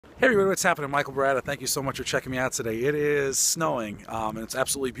Hey everybody, what's happening? Michael Barretta. Thank you so much for checking me out today. It is snowing, and it's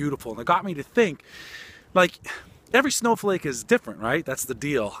absolutely beautiful. And it got me to think, like, every snowflake is different, right? That's the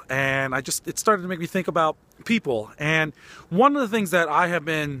deal. And it started to make me think about people. And one of the things that I have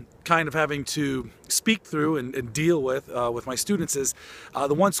been kind of having to speak through and deal with my students is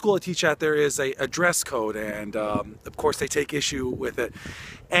the one school I teach at, there is a dress code, and of course they take issue with it.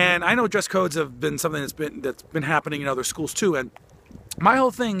 And I know dress codes have been something that's been happening in other schools too. And my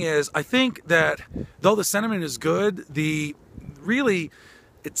whole thing is, I think that though the sentiment is good, it's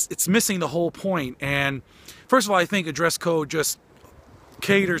missing the whole point. And first of all, I think a dress code just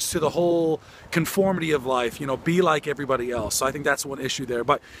caters to the whole conformity of life, be like everybody else. So I think that's one issue there.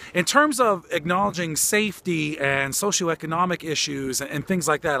 But in terms of acknowledging safety and socioeconomic issues and things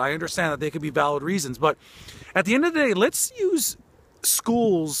like that, I understand that they could be valid reasons. But at the end of the day, let's use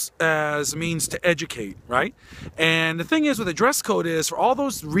schools as a means to educate, right? And the thing is with a dress code is, for all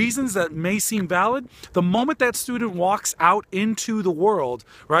those reasons that may seem valid, the moment that student walks out into the world,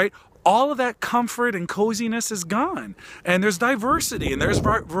 right, all of that comfort and coziness is gone. And there's diversity and there's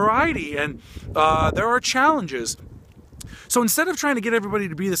variety and there are challenges. So instead of trying to get everybody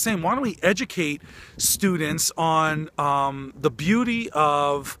to be the same, why don't we educate students on the beauty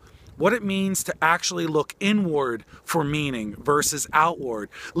of what it means to actually look inward for meaning versus outward.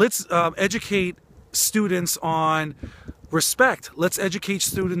 Let's educate students on respect. Let's educate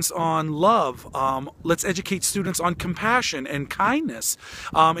students on love. Let's educate students on compassion and kindness,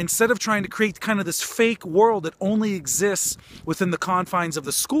 instead of trying to create kind of this fake world that only exists within the confines of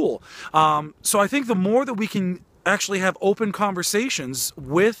the school. So I think the more that we can actually have open conversations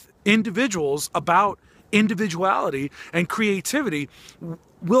with individuals about individuality and creativity,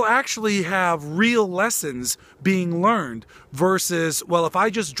 we'll actually have real lessons being learned versus, well, if I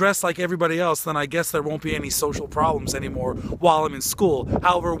just dress like everybody else, then I guess there won't be any social problems anymore while I'm in school.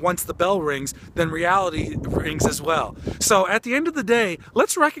 However, once the bell rings, then reality rings as well. So at the end of the day,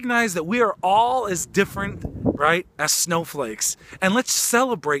 let's recognize that we are all as different, right, as snowflakes. And let's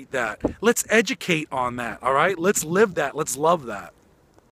celebrate that. Let's educate on that, all right? Let's live that. Let's love that.